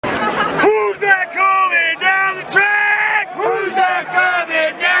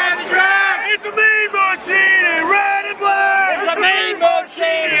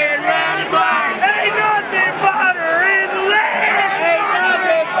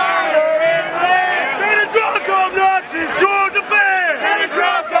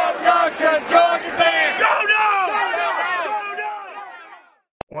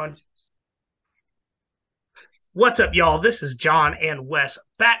What's up, y'all? This is John and Wes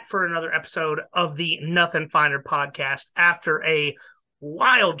back for another episode of the Nothing Finer podcast after a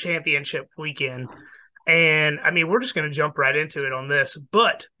wild championship weekend. And we're just going to jump right into it on this.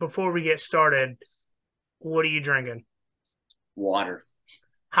 But before we get started, what are you drinking? Water.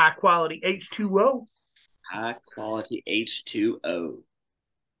 High quality H2O. High quality H2O.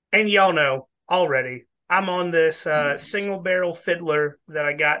 And y'all know already, I'm on this single barrel fiddler that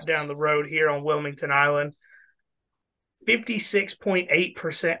I got down the road here on Wilmington Island.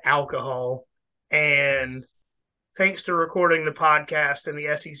 56.8% alcohol. And thanks to recording the podcast in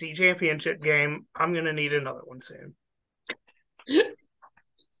the SEC championship game, I'm going to need another one soon.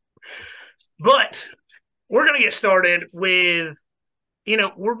 But we're going to get started with,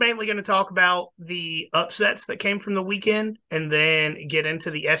 we're mainly going to talk about the upsets that came from the weekend and then get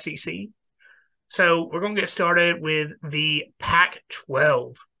into the SEC. So we're going to get started with the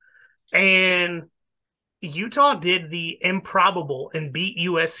Pac-12. And Utah did the improbable and beat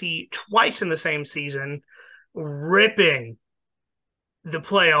USC twice in the same season, ripping the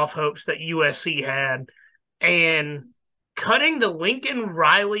playoff hopes that USC had and cutting the Lincoln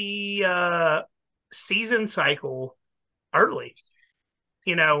Riley season cycle early.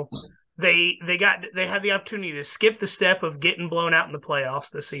 They had the opportunity to skip the step of getting blown out in the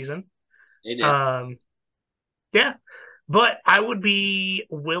playoffs this season. They did. Yeah, but I would be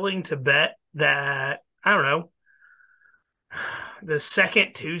willing to bet that, I don't know, the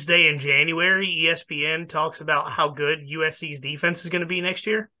second Tuesday in January, ESPN talks about how good USC's defense is going to be next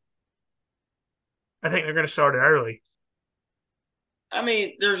year. I think they're going to start it early.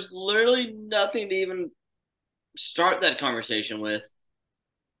 There's literally nothing to even start that conversation with.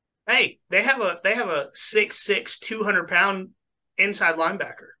 Hey, they have a 6'6", 200-pound inside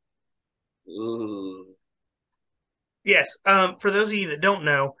linebacker. Ooh. Yes. For those of you that don't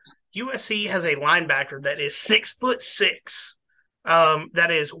know, USC has a linebacker that is 6'6".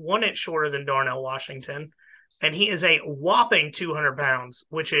 That is 1 inch shorter than Darnell Washington, and he is a whopping 200 pounds,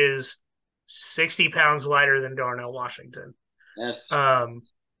 which is 60 pounds lighter than Darnell Washington. That's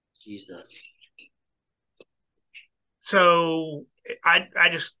Jesus. So I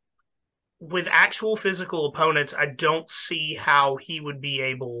just, with actual physical opponents, I don't see how he would be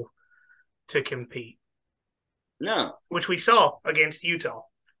able to compete. No, which we saw against Utah.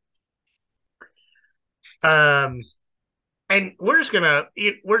 And we're just gonna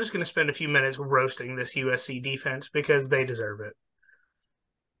spend a few minutes roasting this USC defense because they deserve it.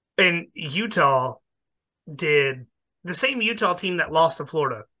 And Utah did the same Utah team that lost to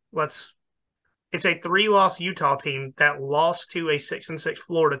Florida. It's a 3-loss Utah team that lost to a 6-6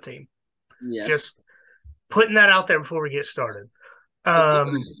 Florida team. yes. Just putting that out there before we get started.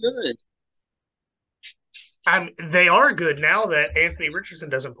 Good. They are good now that Anthony Richardson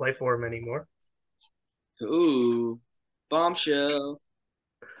doesn't play for him anymore. Ooh, bombshell.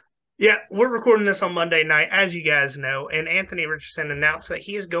 Yeah, we're recording this on Monday night, as you guys know, and Anthony Richardson announced that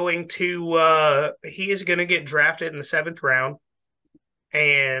he is going to get drafted in the 7th round,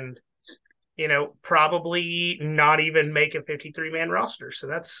 and probably not even make a 53-man roster. So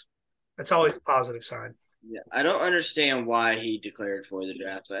that's always a positive sign. Yeah, I don't understand why he declared for the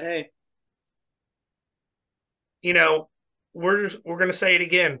draft, but hey, we're going to say it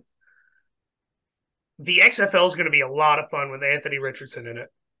again. The XFL is going to be a lot of fun with Anthony Richardson in it.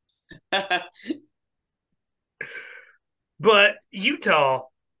 But Utah,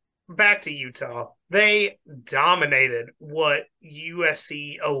 back to Utah, they dominated what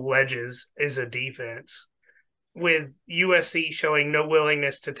USC alleges is a defense, with USC showing no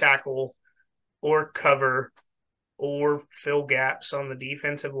willingness to tackle or cover or fill gaps on the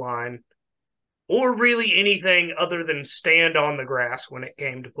defensive line, or really anything other than stand on the grass when it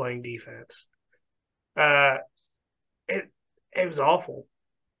came to playing defense. It was awful.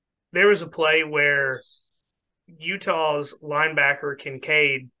 There was a play where Utah's linebacker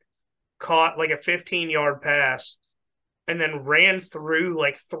Kincaid caught like a 15-yard pass and then ran through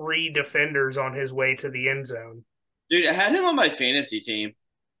like 3 defenders on his way to the end zone. Dude, I had him on my fantasy team.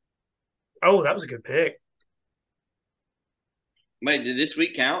 Oh, that was a good pick. Wait, did this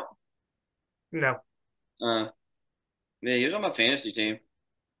week count? No. Yeah, he was on my fantasy team.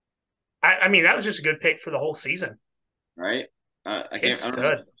 That was just a good pick for the whole season. Right? I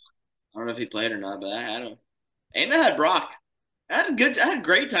don't know if he played or not, but I had him. And I had Brock. I had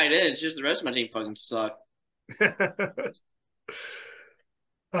great tight ends. Just the rest of my team fucking sucked.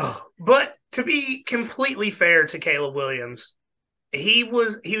 But to be completely fair to Caleb Williams, he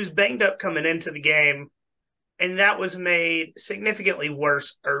was banged up coming into the game, and that was made significantly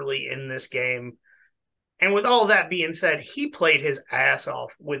worse early in this game. And with all that being said, he played his ass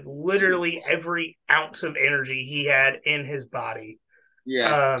off with literally every ounce of energy he had in his body.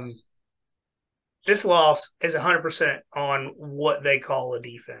 Yeah. This loss is 100% on what they call a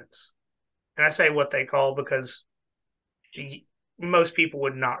defense. And I say what they call because most people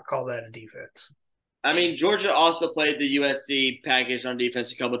would not call that a defense. I mean, Georgia also played the USC package on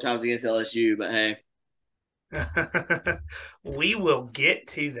defense a couple times against LSU, but hey. We will get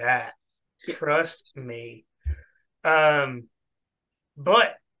to that. Trust me.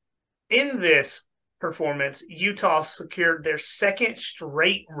 But in this performance, Utah secured their second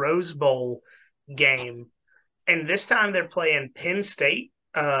straight Rose Bowl game. And this time they're playing Penn State.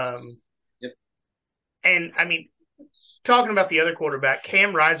 Yep. And I mean, talking about the other quarterback,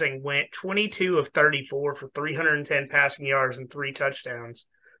 Cam Rising went 22 of 34 for 310 passing yards and 3 touchdowns,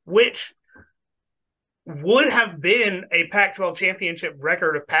 which would have been a Pac-12 championship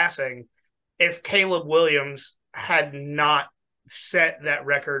record of passing if Caleb Williams had not set that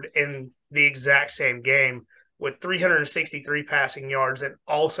record in the exact same game with 363 passing yards and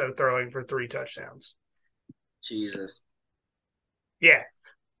also throwing for 3 touchdowns. Jesus. Yeah.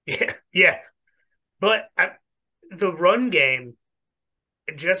 But the run game,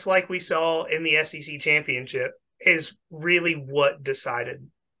 just like we saw in the SEC championship, is really what decided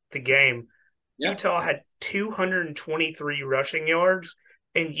the game. Yep. Utah had 223 rushing yards,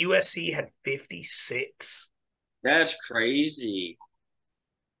 and USC had 56. That's crazy.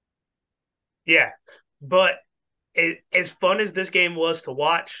 Yeah, but as fun as this game was to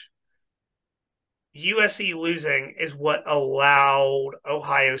watch, USC losing is what allowed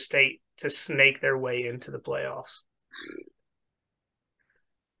Ohio State to snake their way into the playoffs.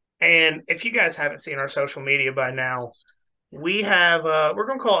 And if you guys haven't seen our social media by now, we have we're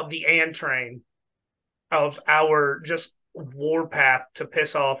going to call it the "and" train of our just warpath to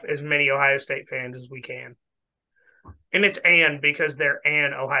piss off as many Ohio State fans as we can. And it's "and" because they're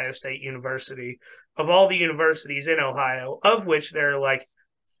an Ohio State University. Of all the universities in Ohio, of which there are like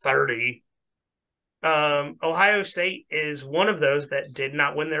 30, Ohio State is one of those that did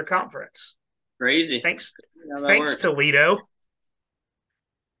not win their conference. Crazy. Thanks Toledo.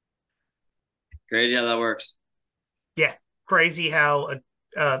 Crazy how that works. Yeah, crazy how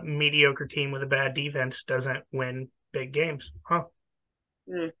a mediocre team with a bad defense doesn't win big games. Huh?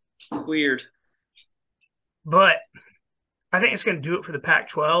 Weird. But I think it's going to do it for the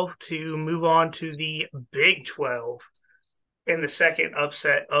Pac-12 to move on to the Big 12 in the second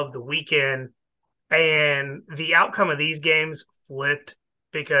upset of the weekend. And the outcome of these games flipped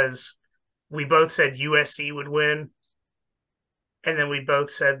because we both said USC would win. And then we both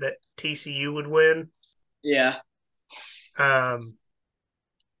said that TCU would win. Yeah. So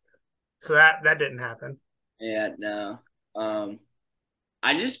that didn't happen. Yeah, no.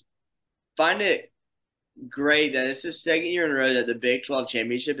 I just find it great that it's the second year in a row that the Big 12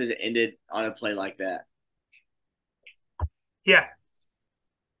 championship has ended on a play like that. Yeah.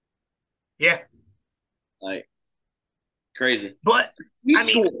 Like, crazy. But he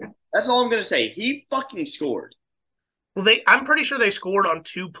scored. That's all I'm going to say. He fucking scored. Well, I'm pretty sure they scored on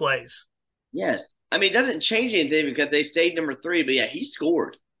 2 plays. Yes. I mean, it doesn't change anything because they stayed number 3, but yeah, he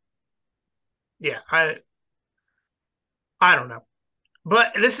scored. Yeah, I don't know.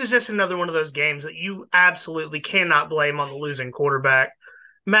 But this is just another one of those games that you absolutely cannot blame on the losing quarterback.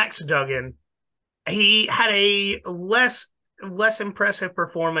 Max Duggan, he had a less impressive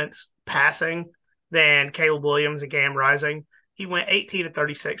performance passing than Caleb Williams and Cam Rising. He went 18 of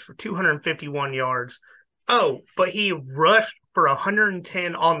 36 for 251 yards. Oh, but he rushed for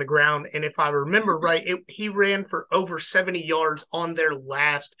 110 on the ground. And if I remember right, he ran for over 70 yards on their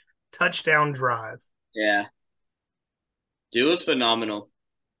last touchdown drive. Yeah. Dude was phenomenal.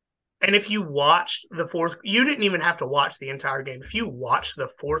 And if you watched the fourth, you didn't even have to watch the entire game. If you watched the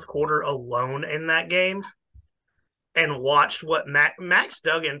fourth quarter alone in that game and watched what Max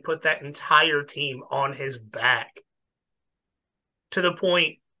Duggan put that entire team on his back to the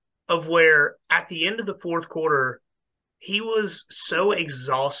point of where at the end of the fourth quarter, he was so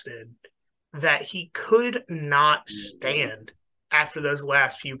exhausted that he could not stand after those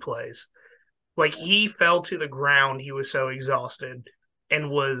last few plays. Like, he fell to the ground. He was so exhausted and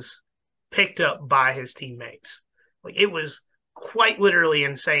was picked up by his teammates. Like, it was quite literally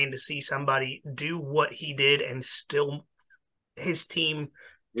insane to see somebody do what he did and still his team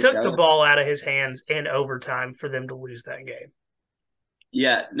took the ball out of his hands in overtime for them to lose that game.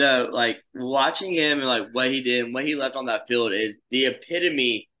 Yeah, no, like watching him and like what he did and what he left on that field is the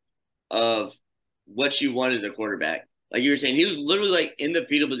epitome of what you want as a quarterback. Like you were saying, he was literally like in the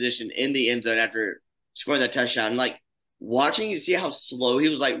fetal position in the end zone after scoring that touchdown. Like watching you see how slow he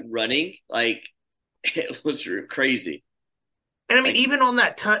was like running, like It was crazy. And I mean, Like, even on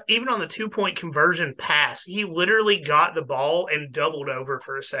that, even on the 2-point conversion pass, he literally got the ball and doubled over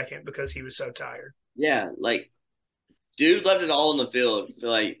for a second because he was so tired. yeah, like dude left it all in the field. So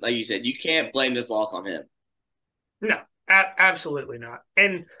like you said, you can't blame this loss on him. No, absolutely not.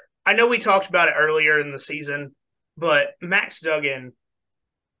 And I know we talked about it earlier in the season, but Max Duggan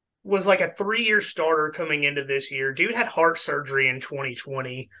was like a 3-year starter coming into this year. Dude had heart surgery in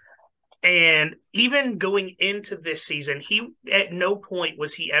 2020. And even going into this season, he at no point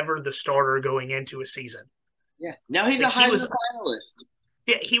was he ever the starter going into a season. Yeah. Now he's Like a Heisman finalist.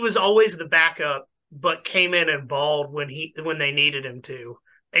 yeah, he was always the backup, but came in and balled when they needed him to,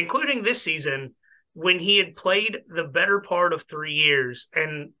 including this season when he had played the better part of 3 years.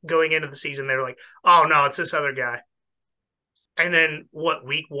 And going into the season, they were like, "Oh no, it's this other guy." And then what?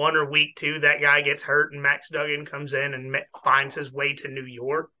 Week 1 or week 2, that guy gets hurt, and Max Duggan comes in and finds his way to New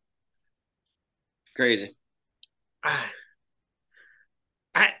York. Crazy.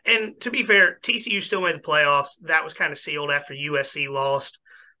 And to be fair, TCU still made the playoffs. That was kind of sealed after USC lost.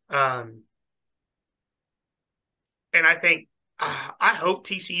 Um, and I think I hope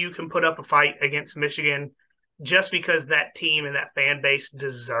TCU can put up a fight against Michigan, just because that team and that fan base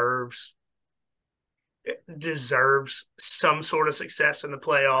deserves some sort of success in the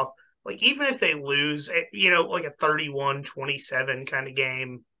playoff. Like even if they lose, like a 31-27 kind of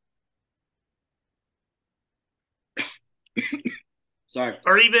game, Sorry.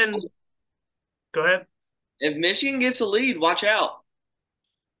 or even go ahead. If Michigan gets a lead, watch out.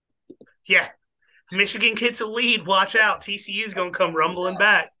 Yeah, Michigan gets a lead. Watch out. TCU's going to come rumbling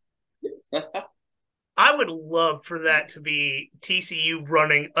back. I would love for that to be TCU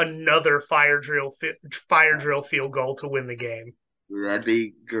running another fire drill field goal to win the game. That'd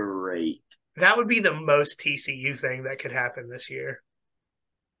be great. That would be the most TCU thing that could happen this year.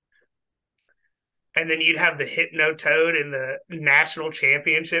 And then you'd have the Hypno Toad in the national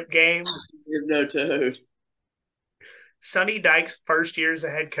championship game. Hypno Toad. Sonny Dykes' first year as a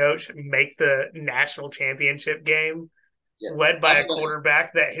head coach make the national championship game, led by a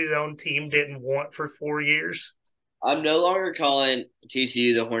quarterback that his own team didn't want for 4 years. I'm no longer calling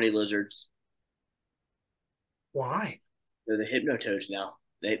TCU the Horny Lizards. Why? They're the Hypnotoads now.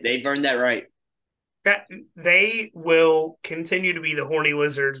 They've earned that right. That they will continue to be the Horny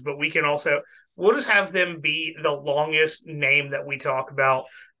Lizards, but we'll just have them be the longest name that we talk about.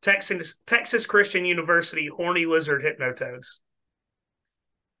 Texas Christian University Horny Lizard Hypnotoads.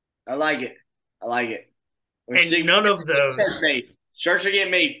 I like it. And none of those. Shirts are getting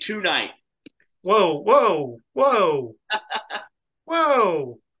made tonight. Whoa. Whoa.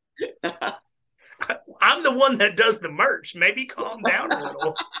 I'm the one that does the merch. Maybe calm down a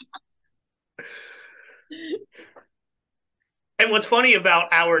little. And what's funny about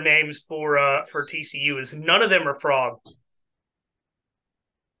our names for TCU is none of them are frog.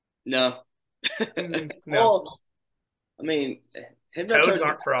 No. No. Well, I mean, toads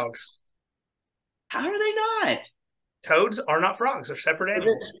aren't frogs. How are they not? Toads are not frogs. They're separate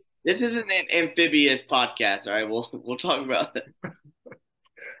animals. This isn't an amphibious podcast. All right, we'll talk about that.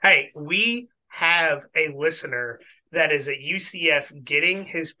 Hey, we have a listener that is at UCF getting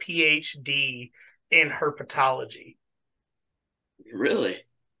his PhD in herpetology. Really?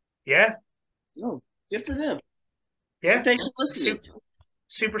 Yeah. Oh, good for them. Yeah. Thanks for listening.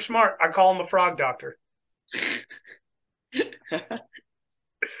 Super smart. I call him a frog doctor.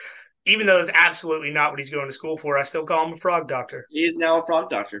 Even though it's absolutely not what he's going to school for, I still call him a frog doctor. He is now a frog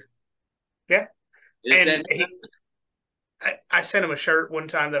doctor. Yeah. And I sent him a shirt one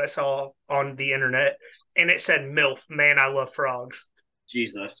time that I saw on the internet, and it said MILF, man, I love frogs.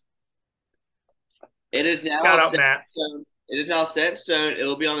 Jesus. It is now Shout out, Matt. It is now set in stone. It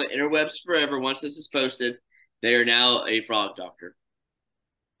will be on the interwebs forever once this is posted. They are now a frog doctor.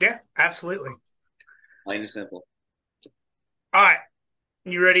 Yeah, absolutely. Plain and simple. All right.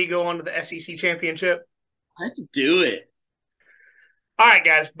 You ready to go on to the SEC championship? Let's do it. All right,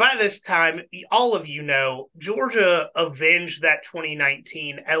 guys. By this time, all of you know Georgia avenged that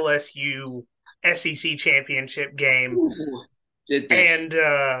 2019 LSU SEC championship game. Ooh, did they? And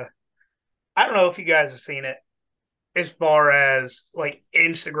I don't know if you guys have seen it as far as like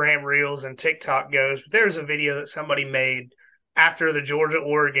Instagram Reels and TikTok goes, but there's a video that somebody made after the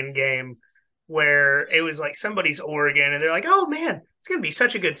Georgia-Oregon game where it was like somebody's Oregon, and they're like, oh, man, it's going to be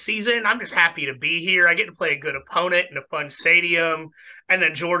such a good season. I'm just happy to be here. I get to play a good opponent in a fun stadium. And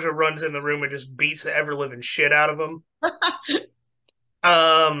then Georgia runs in the room and just beats the ever-living shit out of them.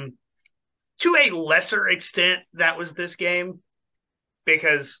 To a lesser extent, that was this game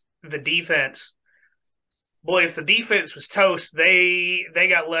because the defense boy, if the defense was toast, they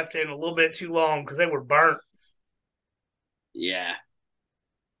got left in a little bit too long because they were burnt. Yeah,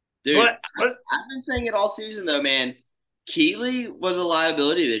 dude, But I've been saying it all season though, man. Keeley was a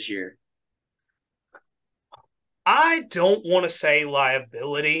liability this year. I don't want to say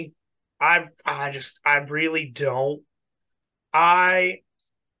liability. I really don't. I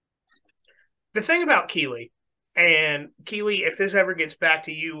the thing about Keeley, and Keeley, if this ever gets back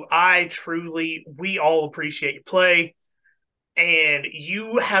to you, we all appreciate your play, and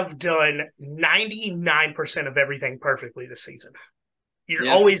you have done 99% of everything perfectly this season. You're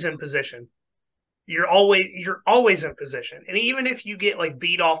Yeah, always in position. You're always in position. And even if you get like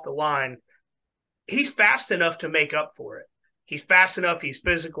beat off the line, he's fast enough to make up for it. He's fast enough, he's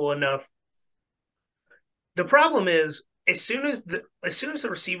physical enough. The problem is as soon as the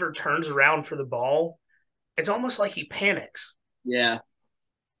receiver turns around for the ball, it's almost like he panics. yeah,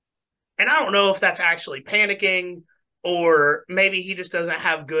 And I don't know if that's actually panicking or maybe he just doesn't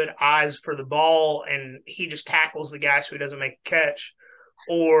have good eyes for the ball and he just tackles the guy so he doesn't make a catch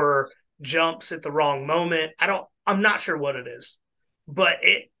or jumps at the wrong moment. I'm not sure what it is. But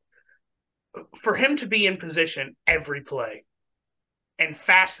it for him to be in position every play and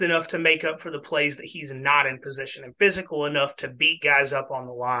fast enough to make up for the plays that he's not in position and physical enough to beat guys up on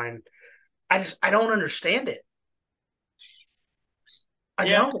the line, I don't understand it. I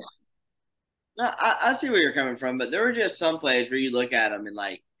yeah. don't. No, I see where you're coming from, but there were just some plays where you look at them and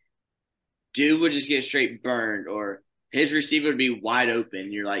like, dude would just get straight burned, or his receiver would be wide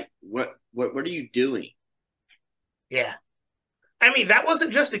open. You're like, what are you doing? Yeah. I mean, that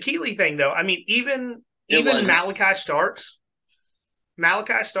wasn't just a Keeley thing though. I mean, It even wasn't. Malachi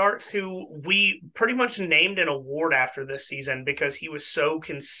Starks, who we pretty much named an award after this season because he was so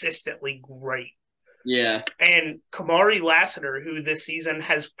consistently great. Yeah, And Kamari Lassiter, who this season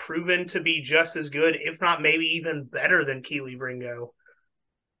has proven to be just as good, if not maybe even better than Keeley Ringo.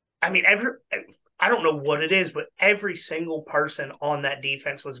 I mean, I don't know what it is, but every single person on that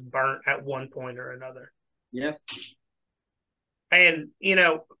defense was burnt at one point or another. yeah, And,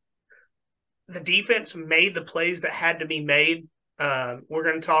 the defense made the plays that had to be made. We're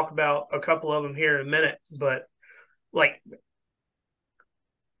going to talk about a couple of them here in a minute, but like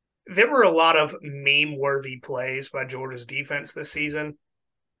there were a lot of meme worthy plays by Georgia's defense this season.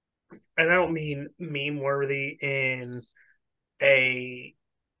 And I don't mean meme worthy a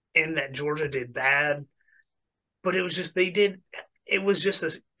in that Georgia did bad, but it was just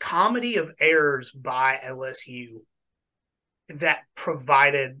this comedy of errors by LSU that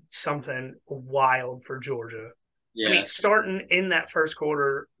provided something wild for Georgia. I yeah. mean, starting in that first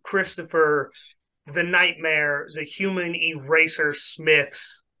quarter, Christopher, the nightmare, the human eraser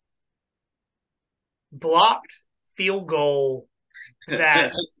Smiths blocked field goal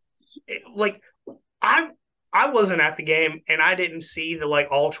that like I I wasn't at the game and I didn't see the like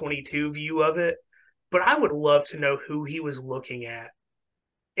all 22 view of it, but I would love to know who he was looking at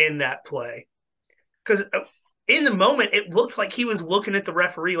in that play. Cuz in the moment it looked like he was looking at the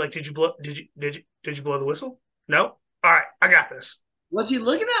referee like did you blow the whistle? No. All right, I got this. Was he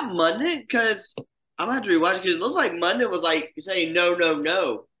looking at Monday? Because I'm gonna have to rewatch it because it looks like Monday was like saying no, no,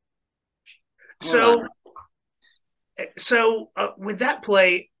 no. Hold on. So with that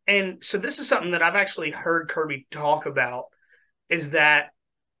play, and so this is something that I've actually heard Kirby talk about, is that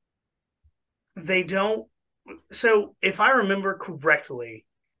they don't. So if I remember correctly,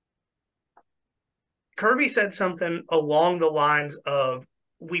 Kirby said something along the lines of,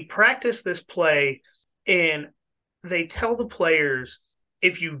 "We practice this play, and they tell the players."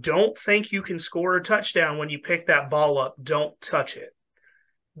 If you don't think you can score a touchdown when you pick that ball up, don't touch it.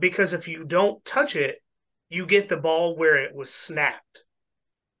 Because if you don't touch it, you get the ball where it was snapped.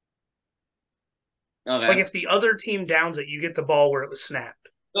 Like Okay. if the other team downs it, you get the ball where it was snapped.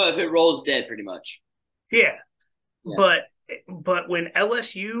 So if it rolls dead, pretty much. Yeah. Yeah. But when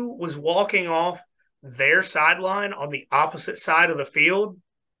LSU was walking off their sideline on the opposite side of the field,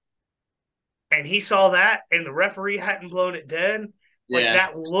 and he saw that and the referee hadn't blown it dead, like Yeah.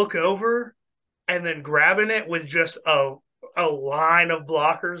 that look over and then grabbing it with just a line of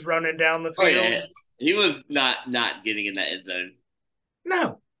blockers running down the Oh field. yeah. He was not getting in that end zone.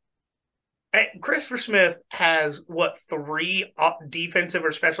 No. Christopher Smith has what, three defensive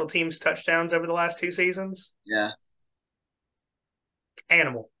or special teams touchdowns over the last two seasons? Yeah.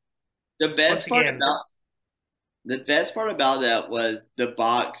 Animal. The Once best part again. about the best part about that was the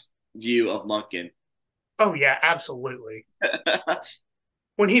box view of Monken. Oh yeah, absolutely.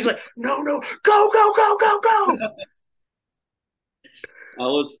 When he's like, no, no, go, go, go, go, go. That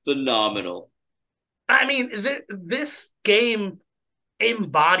was phenomenal. I mean, this game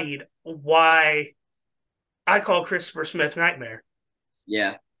embodied why I call Christopher Smith nightmare.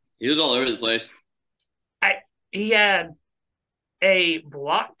 Yeah, he was all over the place. I He had a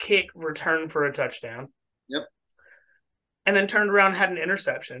block kick return for a touchdown, Yep, and then turned around and had an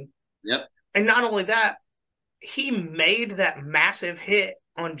interception. yep. And not only that, he made that massive hit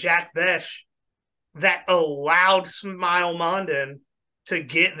on Jack Besh that allowed Smile Mondon to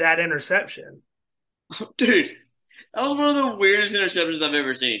get that interception. Dude, that was one of the weirdest interceptions I've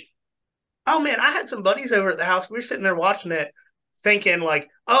ever seen. Oh man, I had some buddies over at the house. We were sitting there watching it, thinking like,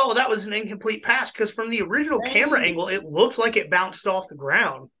 "Oh, that was an incomplete pass," because from the original camera Dang. angle, it looked like it bounced off the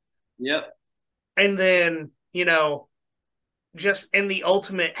ground. Yep. And then, just in the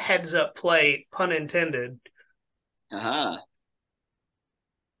ultimate heads up play, pun intended, Aha.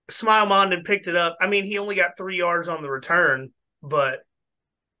 Smile Mondon picked it up. I mean, he only got 3 yards on the return, but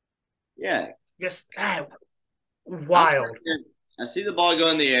Yeah. just I'm wild. saying, I see the ball go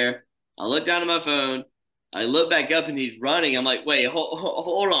in the air. I look down at my phone. I look back up and he's running. I'm like, wait,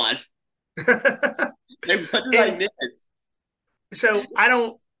 hold on. Hey, what did I And miss? so I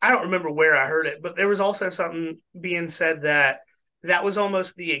don't remember where I heard it, but there was also something being said that that was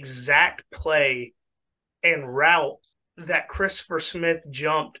almost the exact play and route that Christopher Smith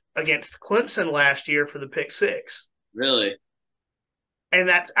jumped against Clemson last year for the pick six. Really? And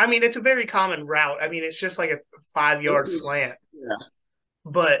that's, I mean, it's a very common route. I mean, it's just like a 5 yard slant, Yeah.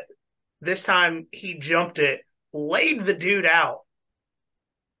 but this time he jumped it, laid the dude out,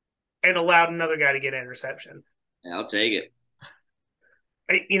 and allowed another guy to get an interception. I'll take it.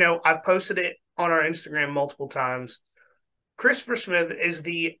 I've posted it on our Instagram multiple times. Christopher Smith is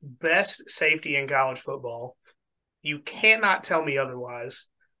the best safety in college football. You cannot tell me otherwise.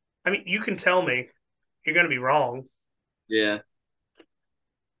 I mean, you can tell me you're going to be wrong. Yeah.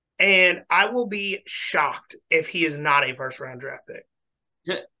 And I will be shocked if he is not a first round draft pick.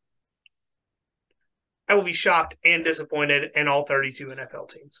 I will be shocked and disappointed in all 32 NFL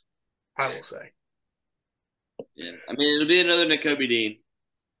teams, I will say. Yeah. I mean, it'll be another Nakobe Dean.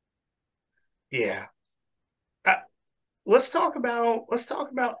 Yeah. Uh, let's talk about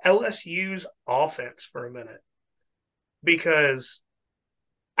LSU's offense for a minute, because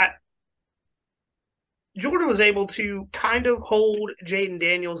Georgia was able to kind of hold Jaden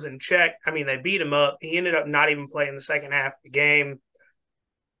Daniels in check. I mean, they beat him up. He ended up not even playing the second half of the game.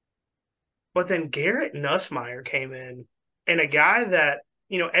 But then Garrett Nussmeier came in, and a guy that,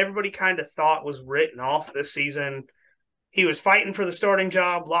 everybody kind of thought was written off this season. He was fighting for the starting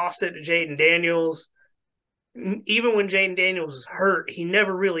job, lost it to Jaden Daniels. Even when Jaden Daniels was hurt, he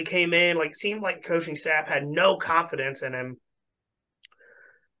never really came in. Like, it seemed like the coaching staff had no confidence in him.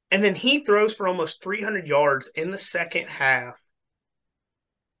 And then he throws for almost 300 yards in the second half.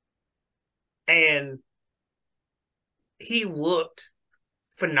 And he looked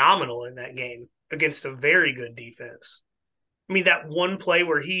phenomenal in that game against a very good defense. I mean, that one play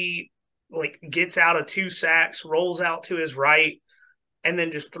where he gets out of 2 sacks, rolls out to his right, and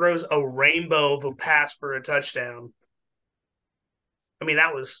then just throws a rainbow of a pass for a touchdown. I mean,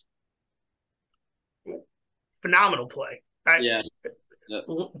 that was phenomenal play. Yeah. Yep.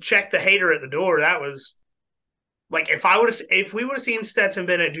 Check the hater at the door. That was like, if we would have seen Stetson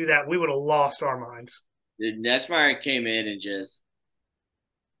Bennett do that, we would have lost our minds. Dude, Nesmeyer came in and just.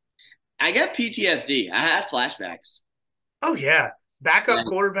 I got PTSD. I had flashbacks. Oh yeah, backup Like,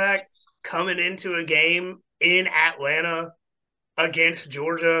 quarterback coming into a game in Atlanta against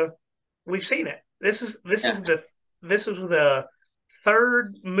Georgia. We've seen it. yeah. This is the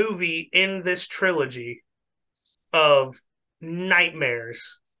third movie in this trilogy of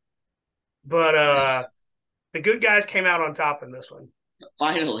nightmares. But the good guys came out on top in this one.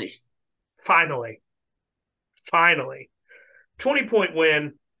 Finally. Finally. Finally. 20-point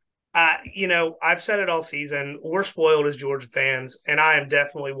win. I've said it all season. We're spoiled as Georgia fans, and I am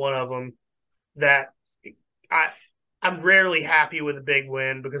definitely one of them. That I I'm rarely happy with a big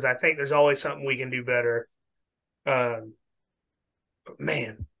win, because I think there's always something we can do better. But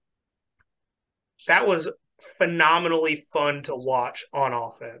man, that was phenomenally fun to watch on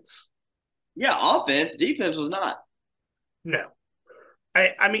offense. Yeah, offense. Defense was not. No,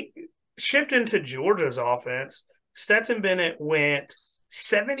 I mean, shifting to Georgia's offense, Stetson Bennett went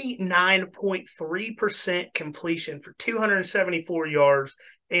 79.3% completion for 274 yards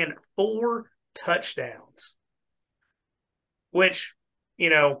and 4 touchdowns, which,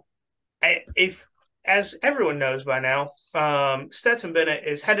 if, as everyone knows by now, Stetson Bennett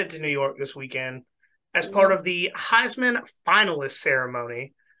is headed to New York this weekend as part Yep. of the Heisman finalist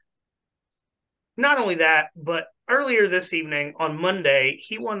ceremony. Not only that, but earlier this evening on Monday,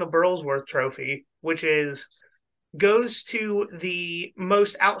 he won the Burlsworth Trophy, which is goes to the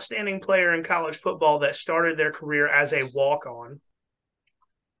most outstanding player in college football that started their career as a walk-on.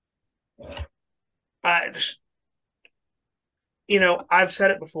 I I've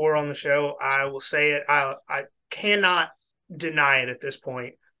said it before on the show. I will say it. I cannot deny it at this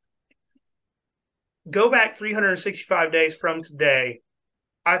point. Go back 365 days from today.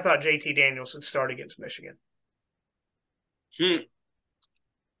 I thought JT Daniels would start against Michigan.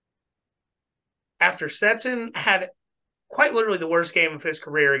 After Stetson had quite literally the worst game of his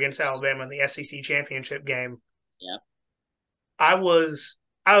career against Alabama in the SEC championship game. Yeah. I was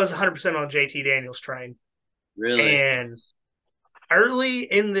 100% on JT Daniels train. Really? And early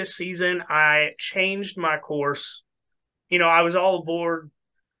in this season, I changed my course. I was all aboard.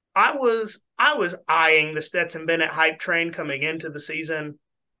 I was eyeing the Stetson Bennett hype train coming into the season.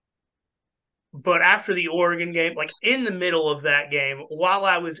 But after the Oregon game, like in the middle of that game, while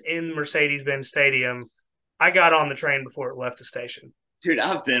I was in Mercedes-Benz Stadium, I got on the train before it left the station. Dude,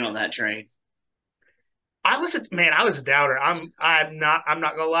 I've been on that train. I was a doubter. I'm not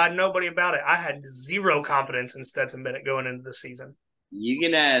gonna lie to nobody about it. I had zero confidence in Stetson Bennett going into the season. You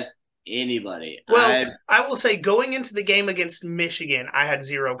can ask anybody. Well, I will say going into the game against Michigan, I had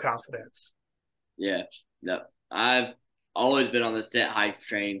zero confidence. Yeah, no, I've always been on the Stet hype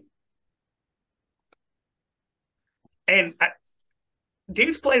train. And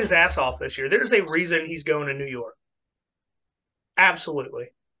dude's played his ass off this year. There's a reason he's going to New York. Absolutely.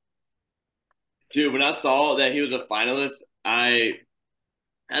 Dude, when I saw that he was a finalist, I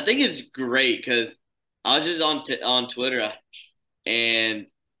think it's great because I was just on Twitter and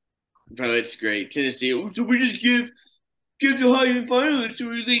bro, it's great. Tennessee, so we just give the Heisman finalists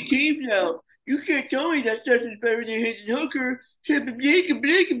to elite teams now. You can't tell me that Stetson is better than Hendon Hooker.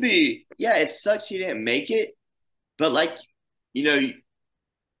 Yeah, it sucks he didn't make it, but like, you know,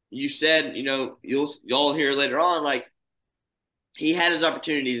 you said, you'll hear later on, like he had his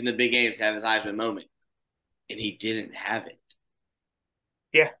opportunities in the big games to have his Heisman moment, and he didn't have it.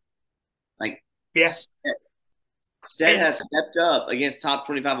 Yeah. Like, yes. Stet has stepped up against top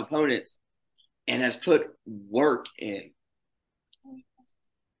 25 opponents and has put work in.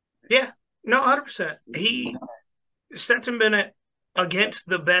 Yeah, no, 100%. Stetson Bennett against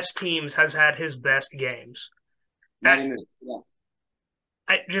the best teams has had his best games.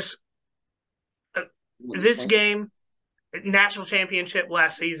 This game, national championship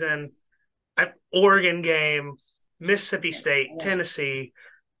last season, Oregon game, Mississippi State, Tennessee,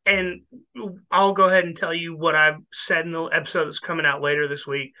 and I'll go ahead and tell you what I've said in the episode that's coming out later this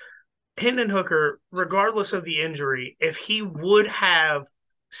week. Hendon Hooker, regardless of the injury, if he would have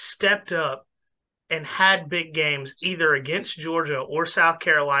stepped up and had big games either against Georgia or South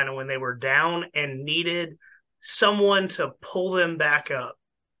Carolina when they were down and needed someone to pull them back up,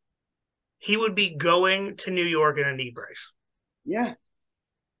 he would be going to New York in a knee brace. Yeah.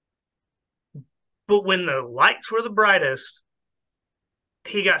 But when the lights were the brightest,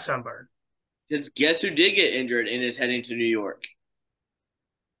 he got sunburned. Because guess who did get injured and is heading to New York?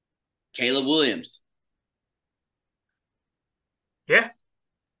 Caleb Williams. Yeah.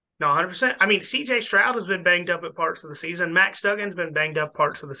 No, 100%. I mean, C.J. Stroud has been banged up at parts of the season. Max Duggan's been banged up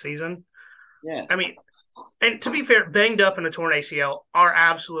parts of the season. Yeah. I mean, and to be fair, banged up and a torn ACL are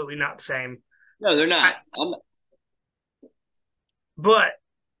absolutely not the same. No, they're not. But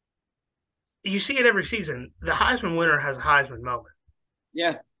you see it every season. The Heisman winner has a Heisman moment.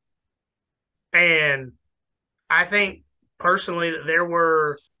 Yeah. And I think personally that there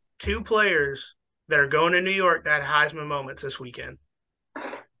were two players that are going to New York that had Heisman moments this weekend.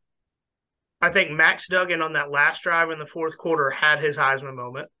 I think Max Duggan on that last drive in the fourth quarter had his Heisman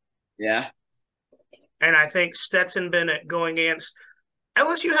moment. Yeah. And I think Stetson Bennett going against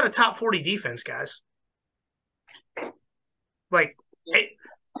LSU had a top 40 defense, guys. Like,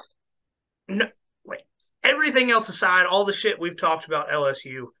 everything else aside, all the shit we've talked about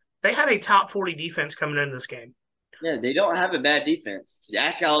LSU, they had a top 40 defense coming into this game. Yeah, they don't have a bad defense.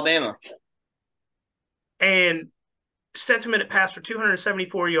 Ask Alabama. And Stetson Bennett passed for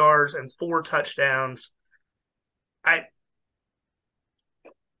 274 yards and 4 touchdowns.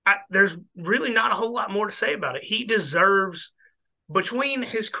 There's really not a whole lot more to say about it. He deserves, between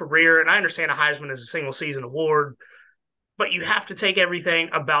his career, and I understand a Heisman is a single season award, but you have to take everything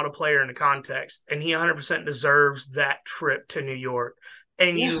about a player into context. And he 100% deserves that trip to New York.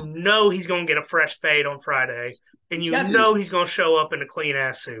 And you know he's going to get a fresh fade on Friday. And you know he's going to show up in a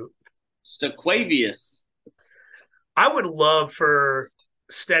clean-ass suit. Staquavius. I would love for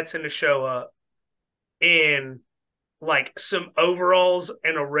Stetson to show up in like some overalls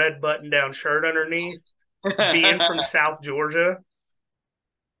and a red button-down shirt underneath, being from South Georgia.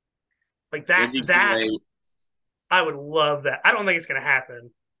 Like that I would love that. I don't think it's going to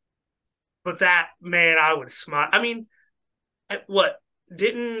happen, but that man, I would smile. I mean, what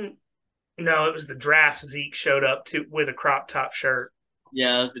didn't? No, it was the draft. Zeke showed up to with a crop top shirt.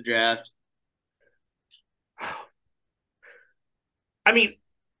 Yeah, that was the draft. I mean,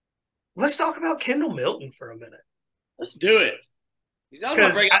 let's talk about Kendall Milton for a minute Let's do it. He's not my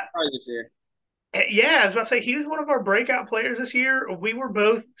because breakout star this year. yeah, I was about to say he was one of our breakout players this year. We were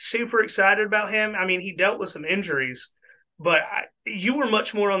both super excited about him. I mean, he dealt with some injuries, but you were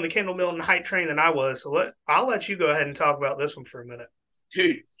much more on the Kendall Milton hype train than I was. So I'll let you go ahead and talk about this one for a minute.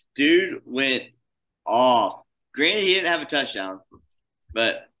 Dude went off. Granted, he didn't have a touchdown,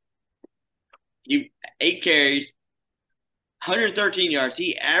 but he 8 carries, 113 yards.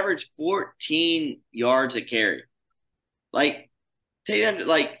 He averaged 14 yards a carry. Like, take that,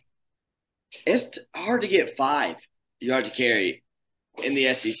 like, it's hard to get 5 yards a carry in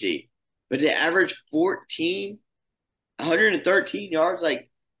the SEC, but to average 14, 113 yards, like,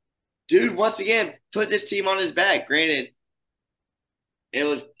 dude, once again, put this team on his back. Granted, it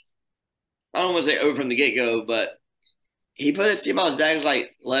was, I don't want to say over from the get go, but he put this team on his back. Was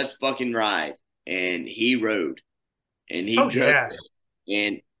like, let's fucking ride. And he rode and he Oh drove yeah, it,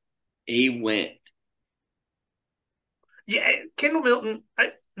 and he went. yeah. Kendall Milton.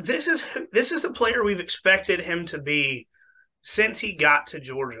 This is the player we've expected him to be since he got to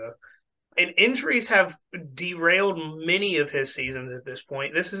Georgia. And injuries have derailed many of his seasons at this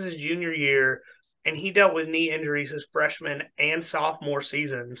point. This is his junior year, and he dealt with knee injuries his freshman and sophomore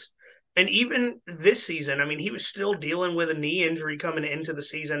seasons. And even this season, I mean, he was still dealing with a knee injury coming into the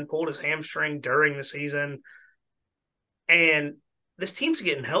season, pulled his hamstring during the season. And this team's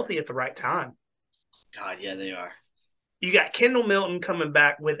getting healthy at the right time. God, yeah, they are. You got Kendall Milton coming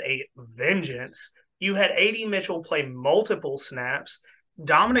back with a vengeance. You had A.D. Mitchell play multiple snaps.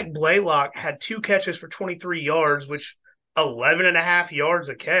 Dominic Blaylock had 2 catches for 23 yards, which 11 and a half yards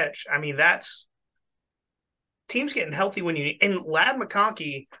a catch. I mean, that's teams getting healthy when you need. And Ladd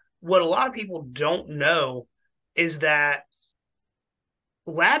McConkey, what a lot of people don't know is that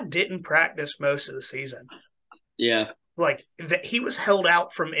Ladd didn't practice most of the season. Yeah. Like he was held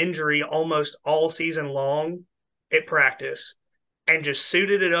out from injury almost all season long at practice and just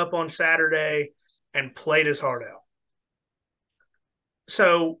suited it up on Saturday and played his heart out.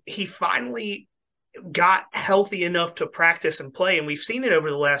 So he finally got healthy enough to practice and play, and we've seen it over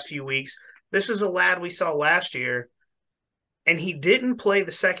the last few weeks. This is a lad we saw last year, and he didn't play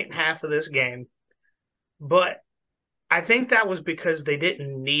the second half of this game, but I think that was because they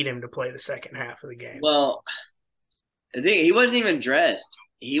didn't need him to play the second half of the game. Well, I think he wasn't even dressed.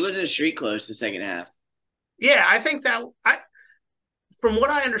 He was in street clothes the second half. Yeah, I think that from what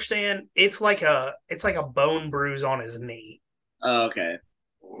I understand, it's like a bone bruise on his knee. Oh, okay.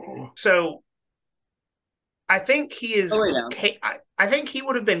 So I think he is. I think he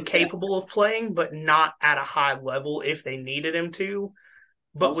would have been capable of playing, but not at a high level if they needed him to.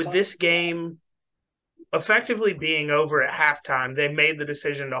 But with this game effectively being over at halftime, they made the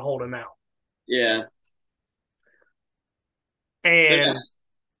decision to hold him out. Yeah. And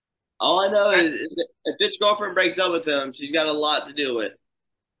all I know is if his girlfriend breaks up with him, she's got a lot to deal with.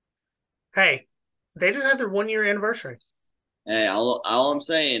 Hey, they just had their 1 year anniversary. Hey, all I'm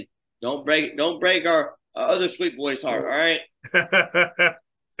saying, don't break our other sweet boy's heart. All right.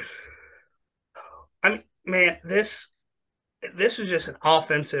 I mean, man, this was just an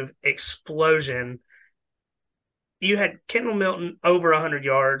offensive explosion. You had Kendall Milton over 100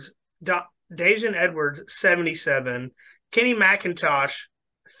 yards, Daijun Edwards 77, Kenny McIntosh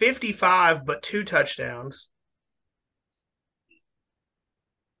 55 but 2 touchdowns.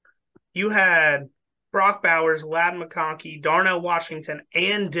 You had Brock Bowers, Ladd McConkey, Darnell Washington,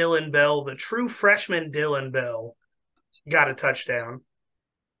 and Dylan Bell, the true freshman Dylan Bell, got a touchdown.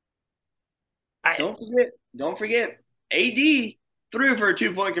 Don't forget, AD threw for a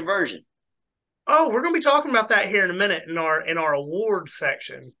 2-point conversion. Oh, we're going to be talking about that here in a minute in our awards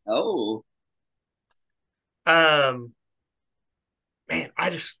section. Oh, man,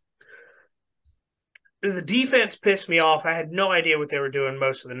 the defense pissed me off. I had no idea what they were doing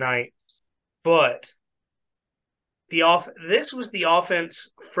most of the night, but this was the offense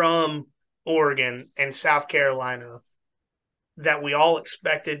from Oregon and South Carolina that we all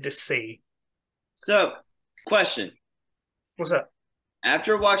expected to see. So, question. What's up?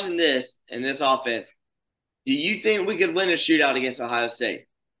 After watching this and this offense, do you think we could win a shootout against Ohio State?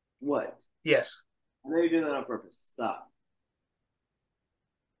 What? Yes. I know you're doing that on purpose. Stop.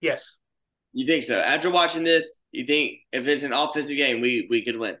 Yes. You think so? After watching this, you think if it's an offensive game, we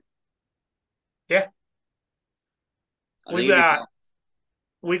could win? Yeah. We've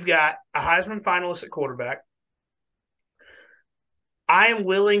got a Heisman finalist at quarterback. I am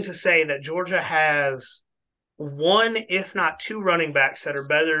willing to say that Georgia has one, if not two, running backs that are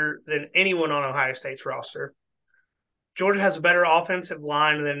better than anyone on Ohio State's roster. Georgia has a better offensive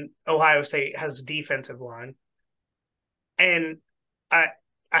line than Ohio State has a defensive line. And I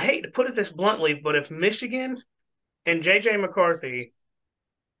I hate to put it this bluntly, but if Michigan and JJ McCarthy,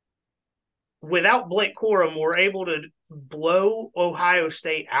 without Blake Corum, were able to blow Ohio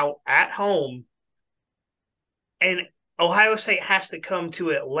State out at home, and Ohio State has to come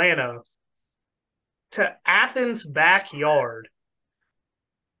to Atlanta, to Athens' backyard,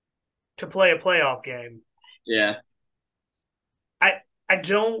 to play a playoff game. Yeah. I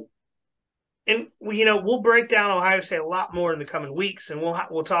don't, and we'll break down Ohio State a lot more in the coming weeks, and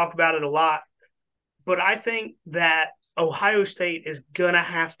we'll talk about it a lot. But I think that Ohio State is gonna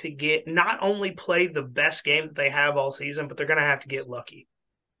have to get not only play the best game that they have all season, but they're gonna have to get lucky.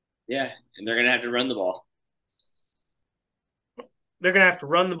 Yeah, and they're gonna have to run the ball. They're gonna have to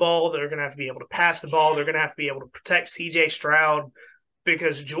run the ball. They're gonna have to be able to pass the ball. They're gonna have to be able to protect C.J. Stroud,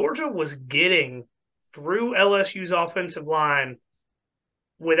 because Georgia was getting through LSU's offensive line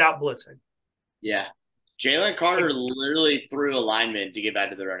without blitzing. Yeah. Jalen Carter literally threw a lineman to get back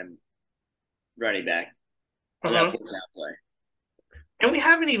to the running back on that fourth down play. And we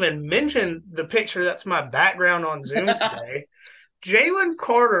haven't even mentioned the picture that's my background on Zoom today. Jalen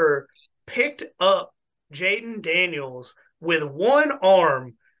Carter picked up Jaden Daniels with one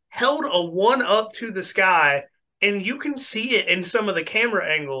arm, held a one up to the sky, and you can see it in some of the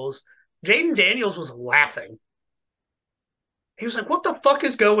camera angles. Jaden Daniels was laughing. He was like, "What the fuck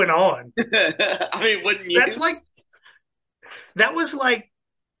is going on?" I mean, wouldn't you? That was like,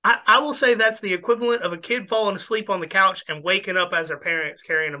 I will say that's the equivalent of a kid falling asleep on the couch and waking up as their parents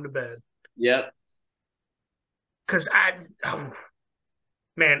carrying them to bed. Yep. Because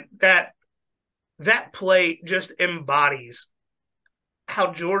man, that play just embodies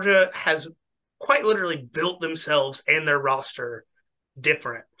how Georgia has quite literally built themselves and their roster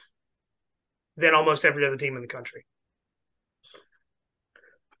different than almost every other team in the country.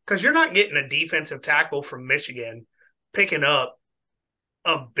 Because you're not getting a defensive tackle from Michigan picking up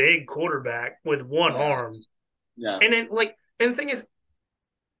a big quarterback with one arm. Yeah. And then, and the thing is,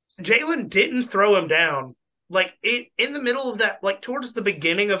 Jalen didn't throw him down. In the middle of that, towards the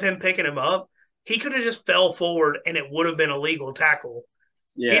beginning of him picking him up, he could have just fell forward and it would have been a legal tackle.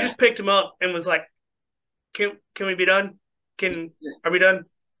 Yeah. He just picked him up and was like, can we be done? Are we done?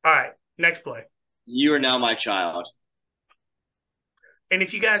 All right, next play. You are now my child. And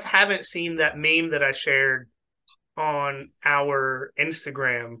if you guys haven't seen that meme that I shared on our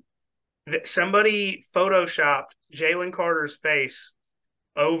Instagram, that somebody photoshopped Jalen Carter's face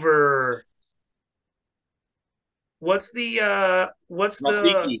over and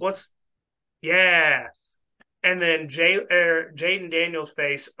then Jaden Daniels'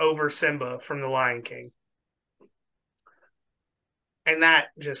 face over Simba from The Lion King. And that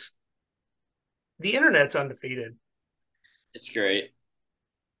just, the internet's undefeated. It's great.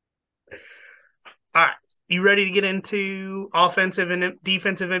 All right. You ready to get into offensive and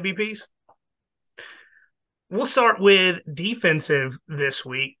defensive MVPs? We'll start with defensive this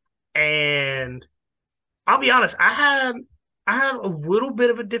week. And I'll be honest, I had a little bit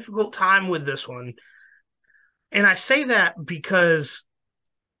of a difficult time with this one. And I say that because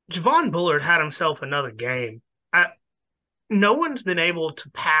Javon Bullard had himself another game. No one's been able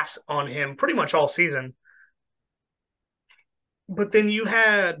to pass on him pretty much all season. But then you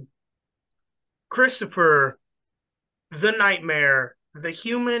had Christopher, the Nightmare, the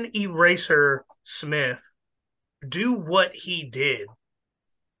Human Eraser Smith do what he did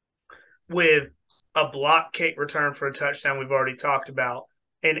with a block kick return for a touchdown we've already talked about,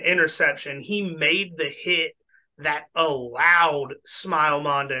 an interception. He made the hit that allowed Smile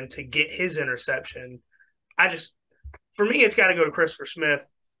Mondon to get his interception. For me, it's got to go to Christopher Smith.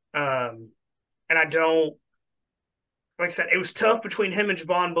 And I don't, like I said, it was tough between him and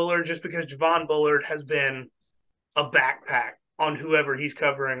Javon Bullard just because Javon Bullard has been a backpack on whoever he's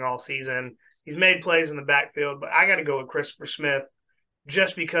covering all season. He's made plays in the backfield, but I got to go with Christopher Smith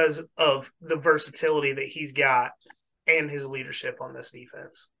just because of the versatility that he's got and his leadership on this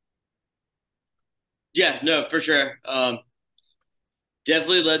defense. Yeah, no, for sure.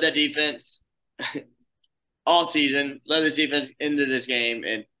 Definitely led that defense all season, led this defense into this game,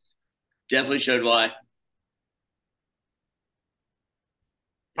 and definitely showed why.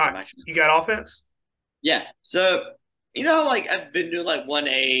 All right, you got offense? Yeah. So, I've been doing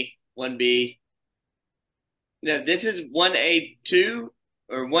 1A, 1B. This is 1A2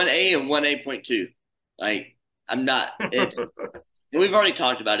 or 1A and 1A.2. I'm not. We've already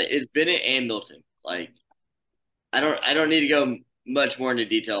talked about it. It's Bennett and Milton. I don't need to go much more into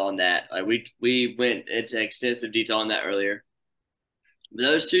detail on that. Like we went into extensive detail on that earlier. But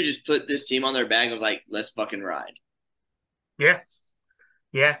those two just put this team on their back and was like, let's fucking ride. Yeah.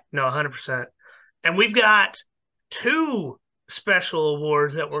 Yeah. No, 100%. And we've got two special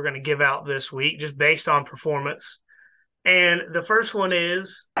awards that we're going to give out this week just based on performance. And the first one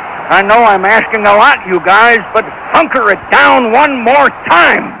is... I know I'm asking a lot, you guys, but hunker it down one more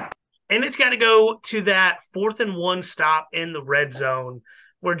time. And it's got to go to that 4th and 1 stop in the red zone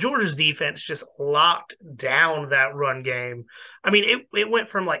where Georgia's defense just locked down that run game. I mean, it went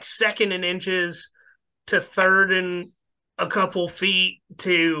from like 2nd and inches to 3rd and a couple feet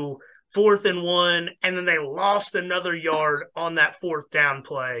to 4th and 1, and then they lost another yard on that 4th down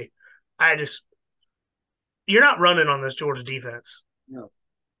play. You're not running on this Georgia defense. No.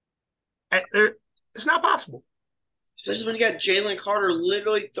 It's not possible. Especially when you got Jalen Carter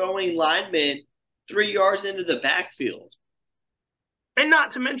literally throwing linemen 3 yards into the backfield. And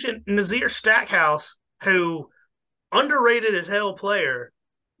not to mention Nazir Stackhouse, who underrated as hell player.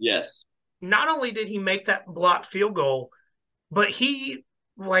 Yes. Not only did he make that blocked field goal, but he,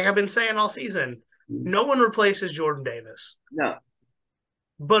 like I've been saying all season, no one replaces Jordan Davis. No.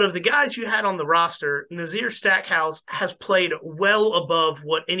 But of the guys you had on the roster, Nazir Stackhouse has played well above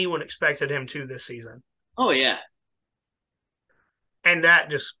what anyone expected him to this season. Oh, yeah. And that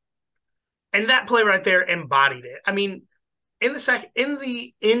play right there embodied it. I mean, in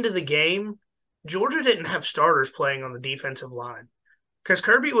the end of the game, Georgia didn't have starters playing on the defensive line because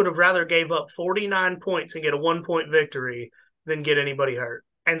Kirby would have rather gave up 49 points and get a 1-point victory than get anybody hurt.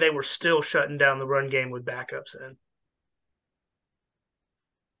 And they were still shutting down the run game with backups in.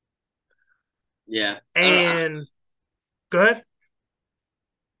 Yeah. And go ahead.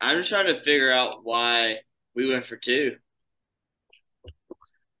 I'm just trying to figure out why we went for 2.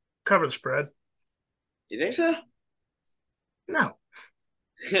 Cover the spread. You think so? No.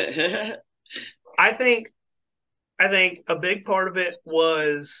 I think a big part of it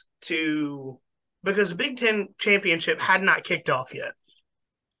was because the Big Ten championship had not kicked off yet.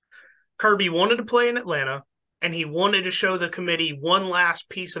 Kirby wanted to play in Atlanta, and he wanted to show the committee one last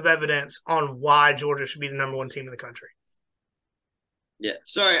piece of evidence on why Georgia should be the number 1 team in the country. Yeah.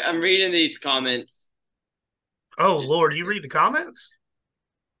 Sorry, I'm reading these comments. Oh, Lord, you read the comments?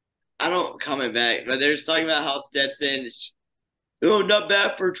 I don't comment back, but they're just talking about how Stetson is, not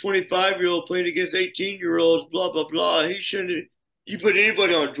bad for a 25-year-old playing against 18-year-olds, blah, blah, blah. He shouldn't. You put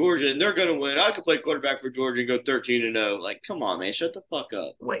anybody on Georgia, and they're going to win. I could play quarterback for Georgia and go 13-0. Like, come on, man. Shut the fuck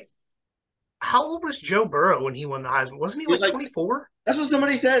up. Wait. How old was Joe Burrow when he won the Heisman? Wasn't he like 24? That's what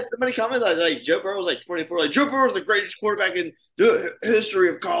somebody said. Somebody commented like Joe Burrow was like 24. Like, Joe Burrow was the greatest quarterback in the history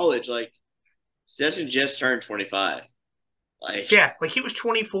of college. Like, Stetson just turned 25. Yeah, like he was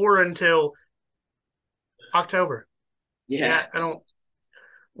 24 until October. Yeah.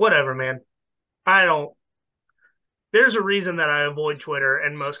 Whatever, man. There's a reason that I avoid Twitter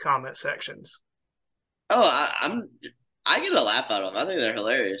and most comment sections. Oh, I get a laugh out of them. I think they're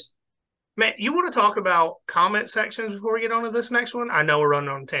hilarious. Man, you want to talk about comment sections before we get on to this next one? I know we're running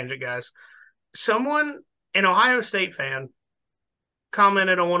on a tangent, guys. Someone, an Ohio State fan,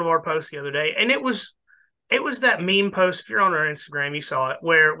 commented on one of our posts the other day, and it was that meme post. If you're on our Instagram, you saw it,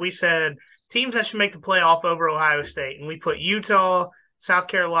 where we said teams that should make the playoff over Ohio State, and we put Utah, South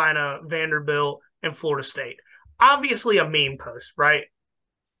Carolina, Vanderbilt, and Florida State. Obviously a meme post, right?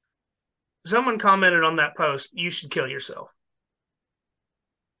 Someone commented on that post, you should kill yourself.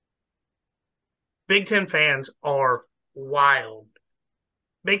 Big Ten fans are wild.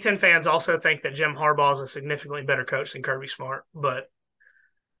 Big Ten fans also think that Jim Harbaugh is a significantly better coach than Kirby Smart, but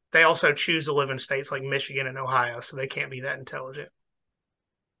they also choose to live in states like Michigan and Ohio, so they can't be that intelligent.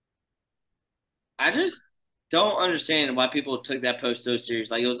 I just don't understand why people took that post so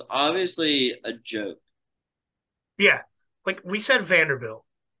serious. Like, it was obviously a joke. Yeah. Like, we said Vanderbilt.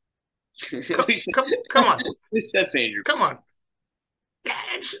 Come on. We said Vanderbilt. Come on. Yeah,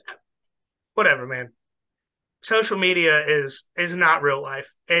 whatever, man. Social media is not real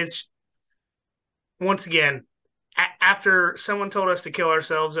life. It's, once again, after someone told us to kill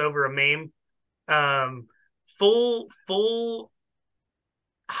ourselves over a meme, full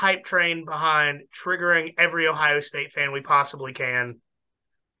hype train behind triggering every Ohio State fan we possibly can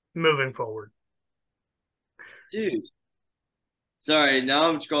moving forward. Dude. Sorry, now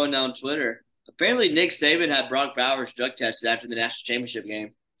I'm scrolling down Twitter. Apparently Nick Saban had Brock Bowers drug tested after the national championship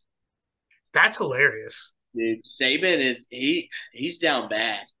game. That's hilarious. Dude, Saban he's down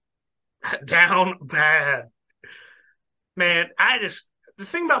bad. Down bad. Man, the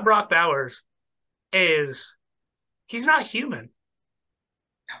thing about Brock Bowers is he's not human.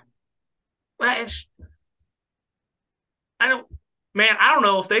 Man, I don't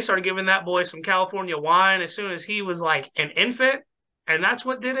know if they started giving that boy some California wine as soon as he was like an infant, and that's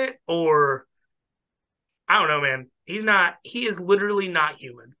what did it, or I don't know, man. He is literally not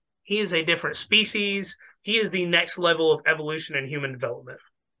human. He is a different species. He is the next level of evolution and human development.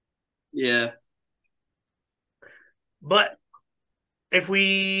 Yeah. But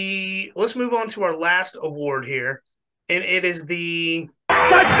let's move on to our last award here, and it is the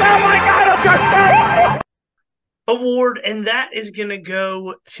Touchdown, my God, a touchdown! award, and that is going to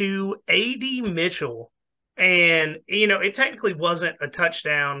go to A.D. Mitchell. And, it technically wasn't a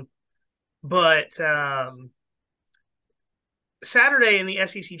touchdown, but Saturday in the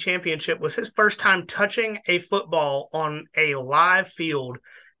SEC championship was his first time touching a football on a live field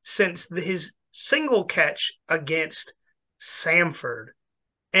since his single catch against Samford.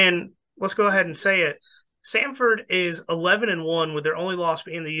 And let's go ahead and say it. Samford is 11-1 with their only loss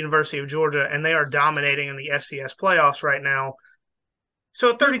being the University of Georgia, and they are dominating in the FCS playoffs right now. So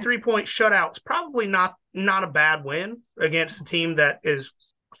a 33-point shutout is probably not a bad win against a team that is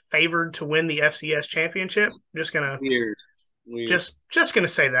favored to win the FCS championship. Just gonna just gonna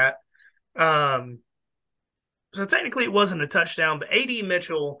say that. So technically it wasn't a touchdown, but A.D.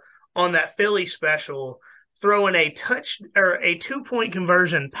 Mitchell on that Philly special throwing a 2-point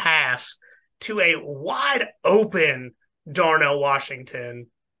conversion pass to a wide open Darnell Washington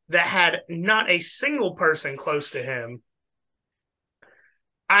that had not a single person close to him.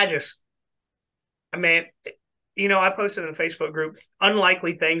 I posted in the Facebook group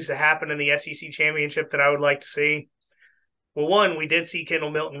unlikely things to happen in the SEC championship that I would like to see. Well, one, we did see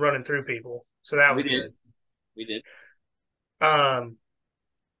Kendall Milton running through people, so that was good. We did.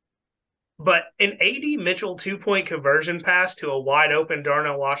 But an A.D. Mitchell 2-point conversion pass to a wide open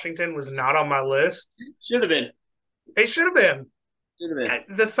Darnell Washington was not on my list. Should have been. It should have been. Should have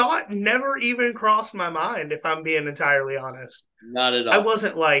been. The thought never even crossed my mind, if I'm being entirely honest. Not at all. I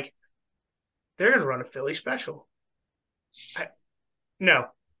wasn't like, they're going to run a Philly special. No.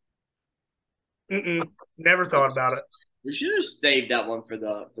 Never thought about it. We should have saved that one for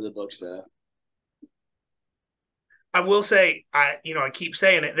the books, though. I will say, I keep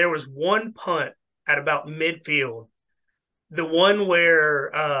saying it. There was one punt at about midfield, the one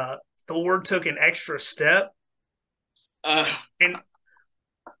where Thor took an extra step, and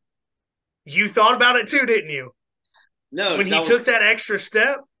you thought about it too, didn't you? No, when he took that extra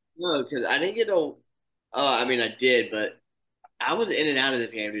step. No, because I didn't get no. I mean, I did, but I was in and out of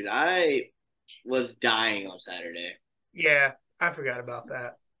this game, dude. I was dying on Saturday. Yeah, I forgot about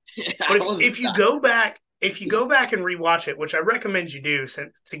that. But if you go back and rewatch it, which I recommend you do,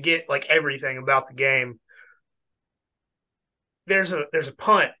 to get like everything about the game, there's a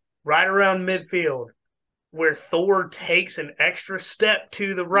punt right around midfield where Thor takes an extra step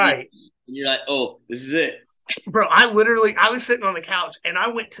to the right. And you're like, oh, this is it. Bro, I was sitting on the couch and I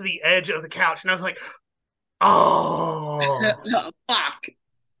went to the edge of the couch and I was like, oh, fuck.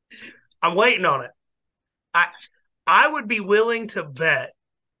 I'm waiting on it. I would be willing to bet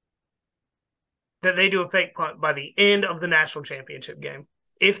that they do a fake punt by the end of the national championship game,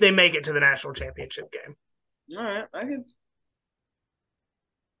 if they make it to the national championship game. All right, I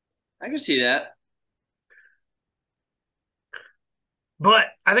can see that. But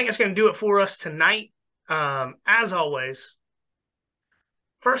I think it's going to do it for us tonight. As always,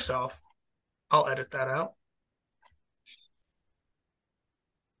 first off, I'll edit that out.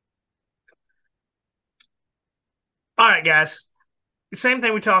 All right, guys. The same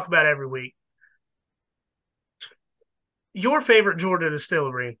thing we talk about every week. Your favorite Georgia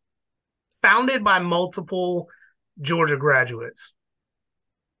distillery, founded by multiple Georgia graduates.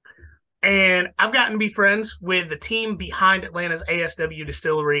 And I've gotten to be friends with the team behind Atlanta's ASW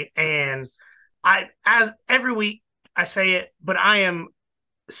Distillery. And as every week I say it, but I am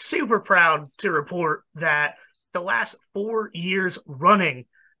super proud to report that the last 4 years running,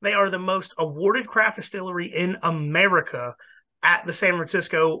 they are the most awarded craft distillery in America at the San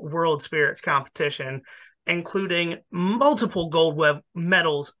Francisco World Spirits Competition, including multiple gold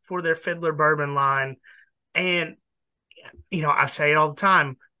medals for their Fiddler bourbon line. And, I say it all the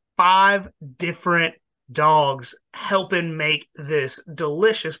time, 5 different dogs helping make this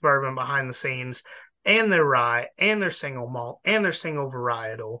delicious bourbon behind the scenes, and their rye, and their single malt, and their single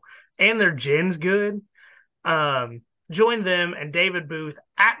varietal, and their gin's good. Join them and David Booth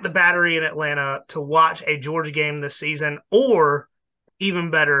at the Battery in Atlanta to watch a Georgia game this season, or even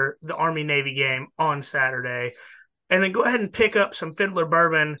better, the Army-Navy game on Saturday. And then go ahead and pick up some Fiddler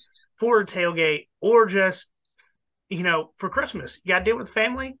bourbon for a tailgate, or just, for Christmas. You got to do it with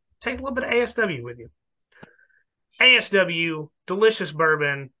family? Take a little bit of ASW with you. ASW, delicious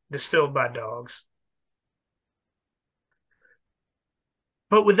bourbon distilled by dogs.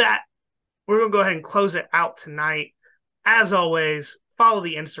 But with that, we're going to go ahead and close it out tonight. As always, follow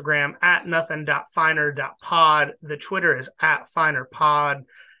the Instagram at nothing.finer.pod. The Twitter is at finerpod.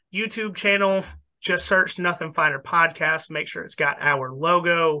 YouTube channel, just search Nothing Finer Podcast. Make sure it's got our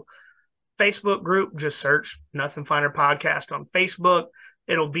logo. Facebook group, just search Nothing Finer Podcast on Facebook.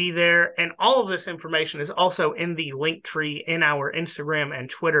 It'll be there. And all of this information is also in the link tree in our Instagram and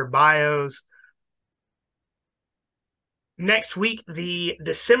Twitter bios. Next week, the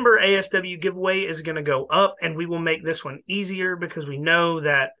December ASW giveaway is going to go up, and we will make this one easier because we know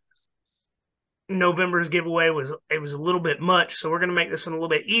that November's giveaway was a little bit much. So we're going to make this one a little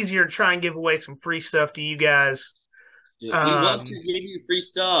bit easier to try and give away some free stuff to you guys. Yeah, we want to give you free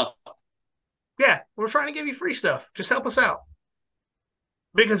stuff. Yeah, we're trying to give you free stuff. Just help us out.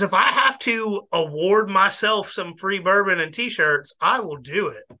 Because if I have to award myself some free bourbon and T-shirts, I will do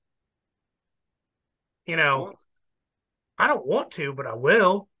it. You know, I don't want to, but I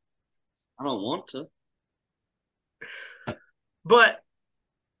will. I don't want to. But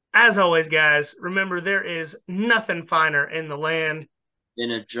as always, guys, remember there is nothing finer in the land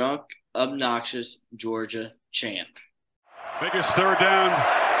than a drunk, obnoxious Georgia champ. Biggest third down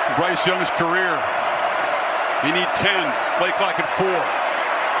in Bryce Young's career. You need 10. Play clock at 4.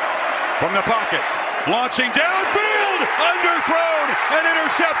 From the pocket. Launching downfield. Underthrown and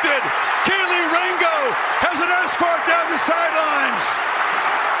intercepted. Keely Ringo has an escort down the sidelines.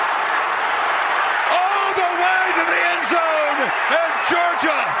 All the way to the end zone. And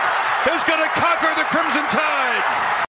Georgia is going to conquer the Crimson Tide.